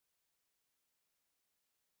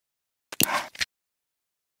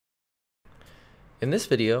In this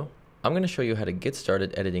video, I'm going to show you how to get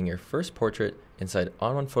started editing your first portrait inside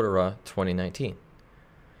ON1 Photo RAW 2019.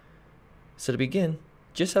 So to begin,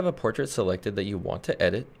 just have a portrait selected that you want to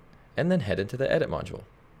edit, and then head into the Edit module.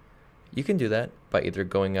 You can do that by either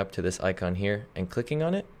going up to this icon here and clicking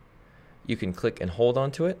on it. You can click and hold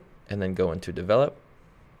onto it, and then go into Develop,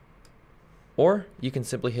 or you can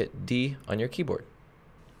simply hit D on your keyboard.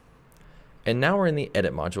 And now we're in the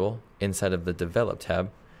Edit module inside of the Develop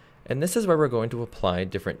tab, and this is where we're going to apply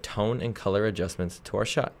different tone and color adjustments to our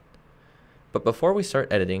shot. But before we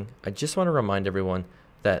start editing, I just want to remind everyone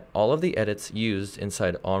that all of the edits used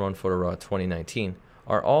inside ON1 Photo RAW 2019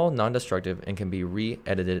 are all non-destructive and can be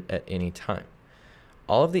re-edited at any time.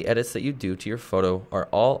 All of the edits that you do to your photo are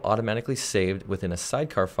all automatically saved within a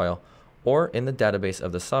sidecar file or in the database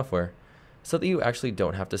of the software, so that you actually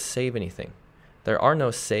don't have to save anything. There are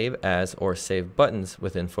no save as or save buttons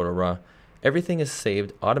within Photo RAW. Everything is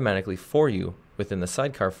saved automatically for you within the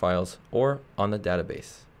sidecar files or on the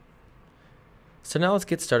database. So now let's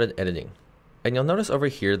get started editing. And you'll notice over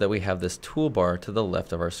here that we have this toolbar to the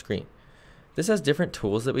left of our screen. This has different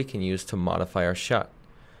tools that we can use to modify our shot.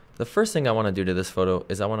 The first thing I want to do to this photo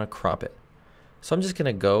is I want to crop it. So I'm just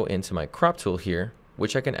going to go into my crop tool here,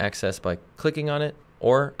 which I can access by clicking on it,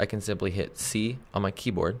 or I can simply hit C on my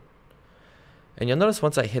keyboard. And you'll notice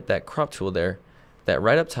once I hit that crop tool there, that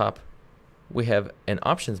right up top, we have an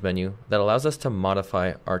options menu that allows us to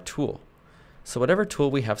modify our tool. So whatever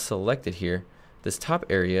tool we have selected here, this top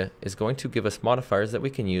area is going to give us modifiers that we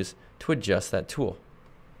can use to adjust that tool.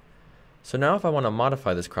 So now if I want to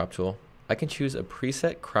modify this crop tool, I can choose a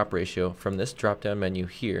preset crop ratio from this drop-down menu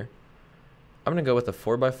here. I'm going to go with a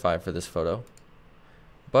 4:5 for this photo,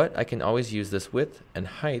 but I can always use this width and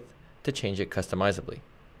height to change it customizably.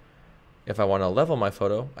 If I want to level my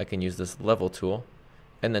photo, I can use this level tool,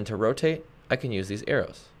 and then to rotate, I can use these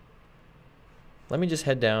arrows. Let me just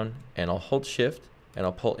head down and I'll hold shift and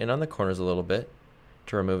I'll pull in on the corners a little bit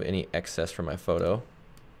to remove any excess from my photo. I'm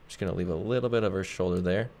just going to leave a little bit of her shoulder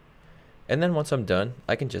there. And then once I'm done,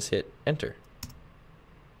 I can just hit enter.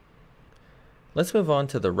 Let's move on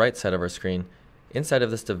to the right side of our screen inside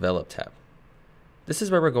of this Develop tab. This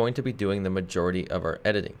is where we're going to be doing the majority of our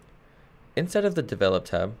editing. Inside of the Develop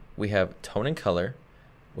tab, we have Tone and Color,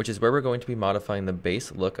 which is where we're going to be modifying the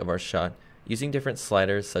base look of our shot using different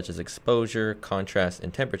sliders such as exposure, contrast,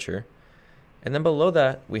 and temperature. And then below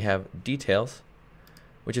that, we have Details,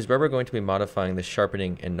 which is where we're going to be modifying the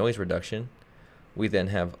sharpening and noise reduction. We then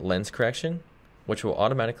have Lens Correction, which will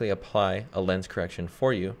automatically apply a lens correction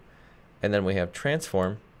for you. And then we have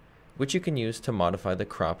Transform, which you can use to modify the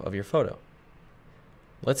crop of your photo.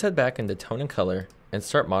 Let's head back into Tone and Color and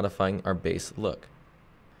start modifying our base look.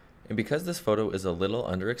 And because this photo is a little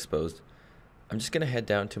underexposed, I'm just going to head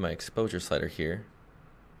down to my exposure slider here,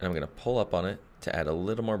 and I'm going to pull up on it to add a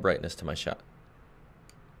little more brightness to my shot.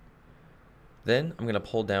 Then I'm going to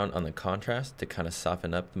pull down on the contrast to kind of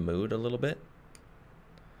soften up the mood a little bit.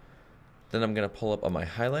 Then I'm going to pull up on my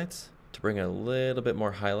highlights to bring a little bit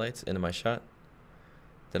more highlights into my shot.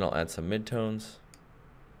 Then I'll add some midtones,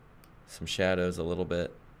 some shadows a little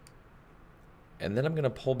bit. And then I'm going to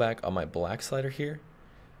pull back on my black slider here.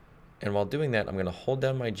 And while doing that, I'm going to hold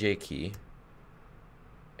down my J key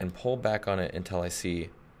and pull back on it until I see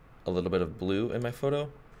a little bit of blue in my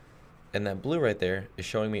photo. And that blue right there is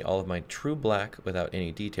showing me all of my true black without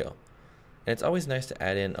any detail. And it's always nice to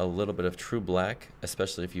add in a little bit of true black,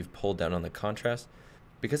 especially if you've pulled down on the contrast,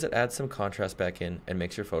 because it adds some contrast back in and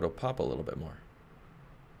makes your photo pop a little bit more.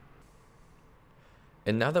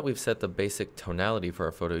 And now that we've set the basic tonality for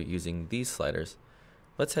our photo using these sliders,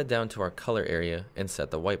 let's head down to our color area and set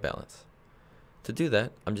the white balance. To do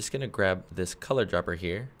that, I'm just going to grab this color dropper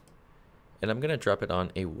here, and I'm going to drop it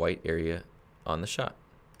on a white area on the shot.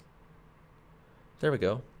 There we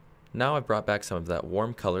go. Now I've brought back some of that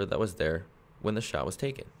warm color that was there when the shot was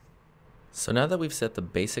taken. So now that we've set the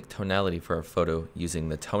basic tonality for our photo using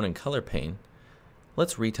the Tone and Color pane,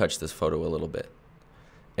 let's retouch this photo a little bit.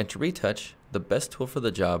 And to retouch, the best tool for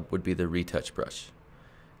the job would be the retouch brush.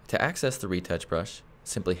 To access the retouch brush,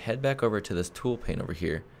 simply head back over to this tool pane over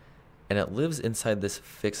here, and it lives inside this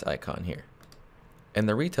fix icon here. And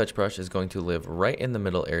the retouch brush is going to live right in the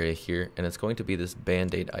middle area here, and it's going to be this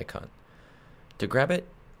band-aid icon. To grab it,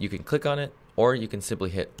 you can click on it, or you can simply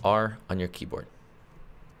hit R on your keyboard.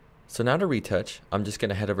 So now to retouch, I'm just going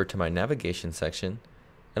to head over to my navigation section,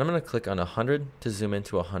 and I'm going to click on 100 to zoom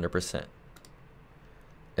into 100%.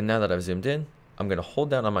 And now that I've zoomed in, I'm going to hold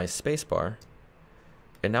down on my space bar,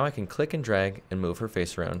 and now I can click and drag and move her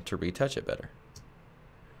face around to retouch it better.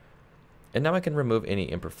 And now I can remove any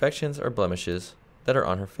imperfections or blemishes that are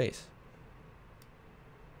on her face.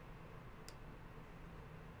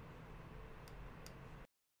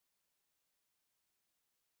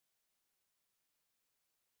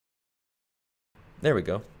 There we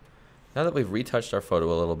go. Now that we've retouched our photo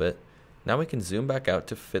a little bit, now we can zoom back out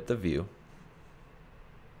to fit the view.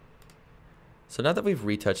 So now that we've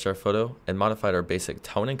retouched our photo and modified our basic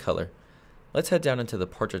tone and color, let's head down into the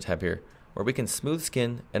Portrait tab here, where we can smooth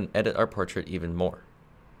skin and edit our portrait even more.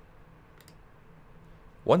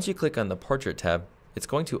 Once you click on the Portrait tab, it's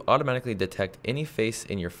going to automatically detect any face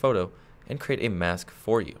in your photo and create a mask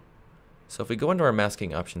for you. So if we go into our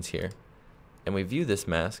masking options here, and we view this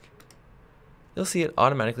mask, you'll see it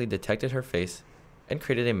automatically detected her face and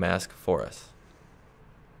created a mask for us.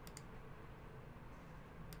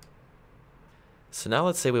 So now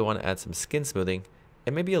let's say we want to add some skin smoothing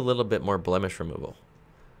and maybe a little bit more blemish removal.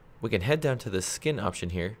 We can head down to the skin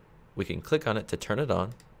option here, we can click on it to turn it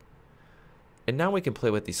on, and now we can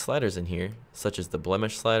play with these sliders in here, such as the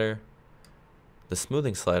blemish slider, the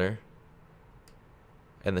smoothing slider,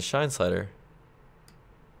 and the shine slider,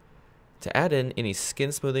 to add in any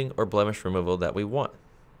skin smoothing or blemish removal that we want.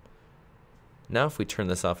 Now if we turn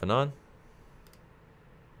this off and on,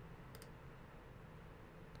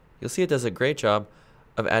 you'll see it does a great job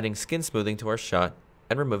of adding skin smoothing to our shot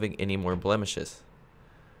and removing any more blemishes.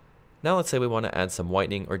 Now let's say we want to add some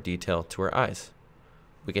whitening or detail to our eyes.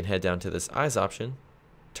 We can head down to this eyes option,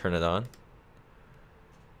 turn it on,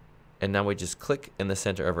 and now we just click in the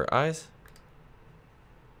center of our eyes,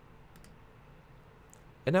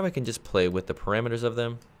 and now we can just play with the parameters of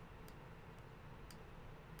them.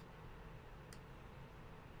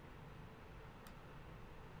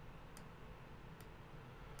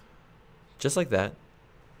 Just like that.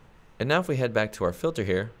 And now if we head back to our filter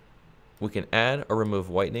here, we can add or remove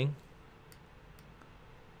whitening,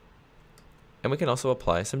 and we can also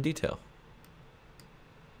apply some detail.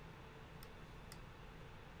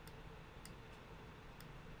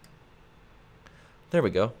 There we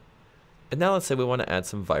go. And now let's say we want to add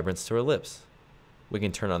some vibrance to our lips. We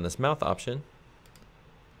can turn on this mouth option.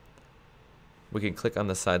 We can click on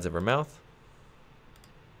the sides of our mouth,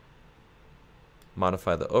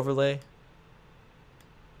 modify the overlay,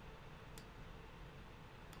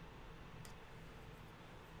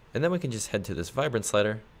 and then we can just head to this vibrance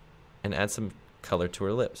slider and add some color to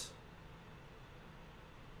her lips.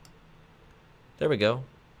 There we go.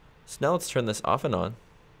 So now let's turn this off and on.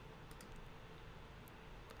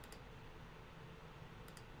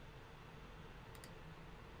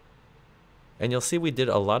 And you'll see we did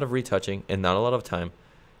a lot of retouching and not a lot of time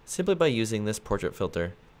simply by using this portrait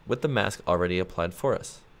filter with the mask already applied for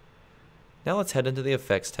us. Now let's head into the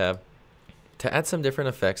Effects tab to add some different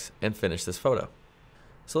effects and finish this photo.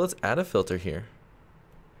 So let's add a filter here.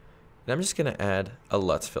 And I'm just going to add a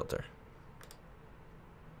LUTs filter.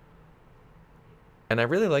 And I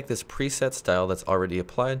really like this preset style that's already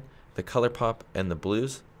applied, the color pop and the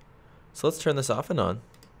blues. So let's turn this off and on.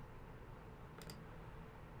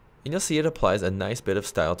 And you'll see it applies a nice bit of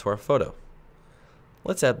style to our photo.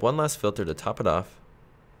 Let's add one last filter to top it off,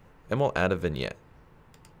 and we'll add a vignette.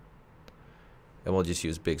 And we'll just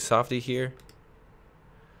use Big Softy here.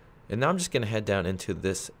 And now I'm just going to head down into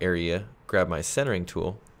this area, grab my centering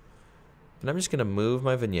tool, and I'm just going to move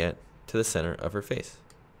my vignette to the center of her face.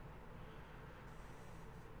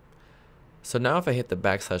 So now if I hit the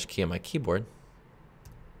backslash key on my keyboard,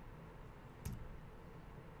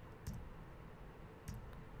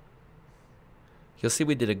 you'll see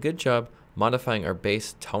we did a good job modifying our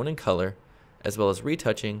base tone and color, as well as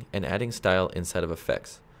retouching and adding style inside of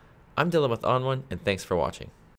effects. I'm Dylan with ON1, and thanks for watching.